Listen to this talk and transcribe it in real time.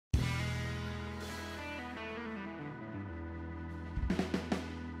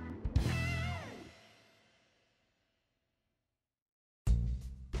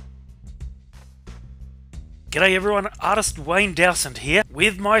G'day everyone, artist Wayne Dowsand here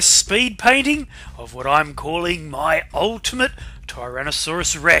with my speed painting of what I'm calling my ultimate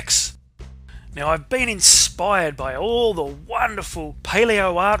Tyrannosaurus Rex. Now I've been inspired by all the wonderful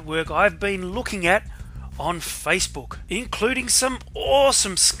paleo artwork I've been looking at on Facebook, including some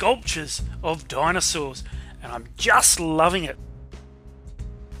awesome sculptures of dinosaurs, and I'm just loving it.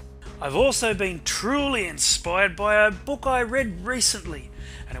 I've also been truly inspired by a book I read recently,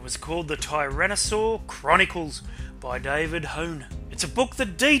 and it was called The Tyrannosaur Chronicles by David Hone. It's a book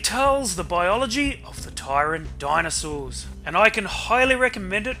that details the biology of the tyrant dinosaurs, and I can highly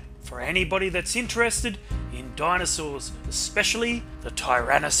recommend it for anybody that's interested in dinosaurs, especially the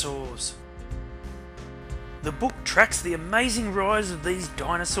tyrannosaurs. The book tracks the amazing rise of these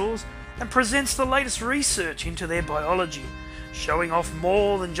dinosaurs and presents the latest research into their biology, showing off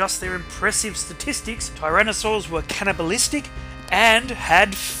more than just their impressive statistics. Tyrannosaurs were cannibalistic and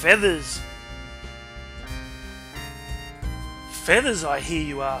had feathers. Feathers, I hear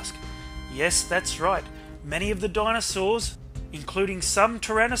you ask? Yes, that's right. Many of the dinosaurs, including some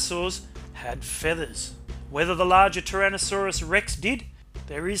tyrannosaurs, had feathers. Whether the larger Tyrannosaurus Rex did,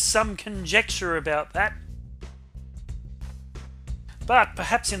 there is some conjecture about that. But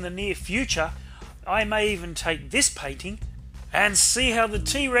perhaps in the near future, I may even take this painting and see how the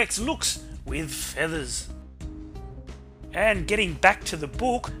T-Rex looks with feathers. And getting back to the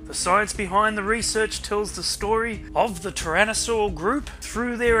book, the science behind the research tells the story of the tyrannosaur group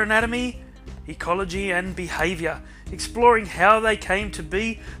through their anatomy, ecology and behaviour, exploring how they came to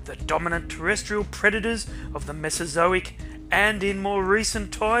be the dominant terrestrial predators of the Mesozoic and, in more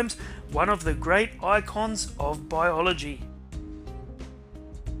recent times, one of the great icons of biology.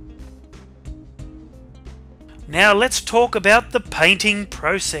 Now let's talk about the painting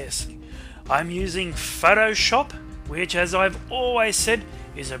process. I'm using Photoshop, which, as I've always said,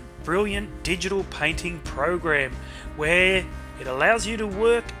 is a brilliant digital painting program where it allows you to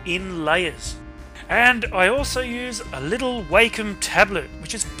work in layers. And I also use a little Wacom tablet,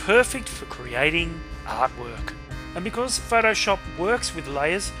 which is perfect for creating artwork. And because Photoshop works with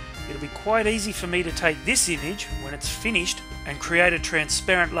layers, it'll be quite easy for me to take this image when it's finished and create a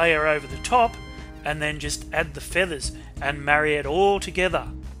transparent layer over the top, and then just add the feathers and marry it all together.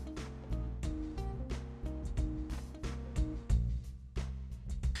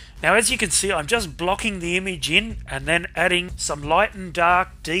 Now, as you can see, I'm just blocking the image in and then adding some light and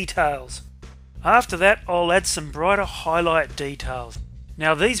dark details. After that, I'll add some brighter highlight details.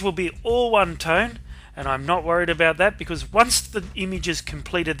 Now, these will be all one tone, and I'm not worried about that because once the image is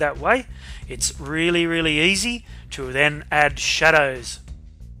completed that way, it's really easy to then add shadows.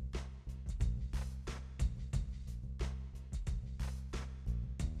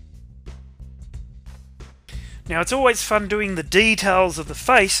 Now, it's always fun doing the details of the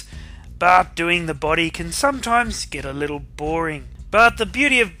face, but doing the body can sometimes get a little boring. But the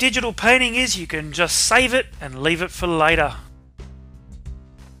beauty of digital painting is you can just save it and leave it for later.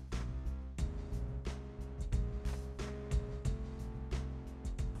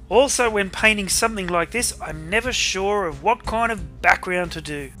 Also, when painting something like this, I'm never sure of what kind of background to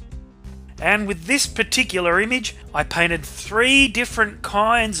do. And with this particular image, I painted 3 different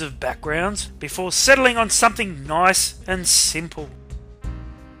kinds of backgrounds before settling on something nice and simple.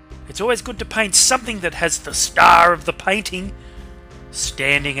 It's always good to paint something that has the star of the painting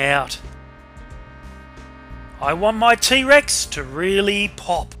standing out. I want my T-Rex to really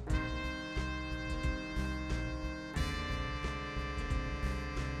pop.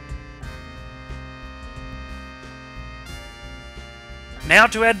 Now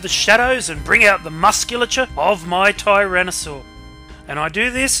to add the shadows and bring out the musculature of my Tyrannosaur. And I do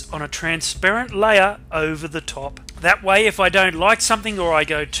this on a transparent layer over the top. That way, if I don't like something or I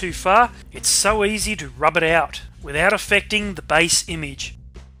go too far, it's so easy to rub it out without affecting the base image.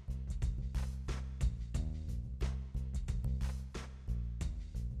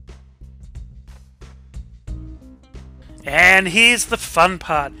 And here's the fun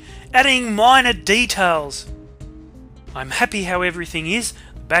part, adding minor details. I'm happy how everything is,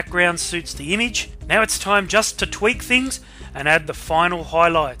 the background suits the image. Now it's time just to tweak things and add the final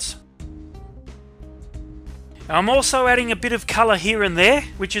highlights. I'm also adding a bit of colour here and there,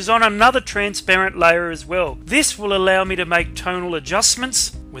 which is on another transparent layer as well. This will allow me to make tonal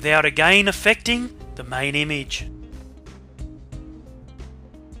adjustments without again affecting the main image.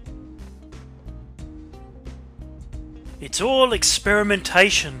 It's all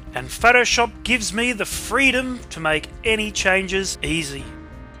experimentation, and Photoshop gives me the freedom to make any changes easy.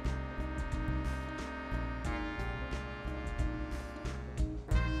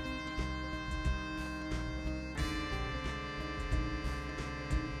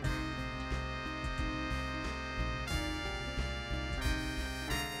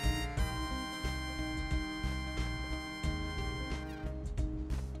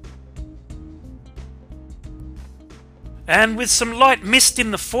 And with some light mist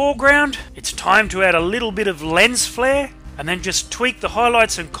in the foreground, it's time to add a little bit of lens flare and then just tweak the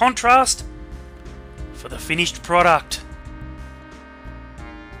highlights and contrast for the finished product.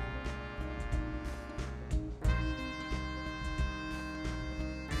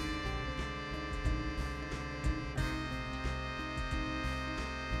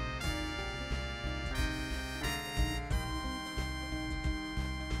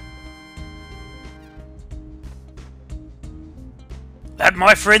 That,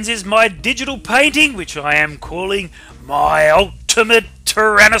 my friends, is my digital painting, which I am calling my ultimate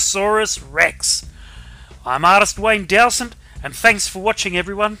Tyrannosaurus Rex. I'm artist Wayne Dowsett, and thanks for watching,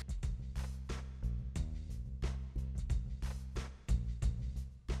 everyone.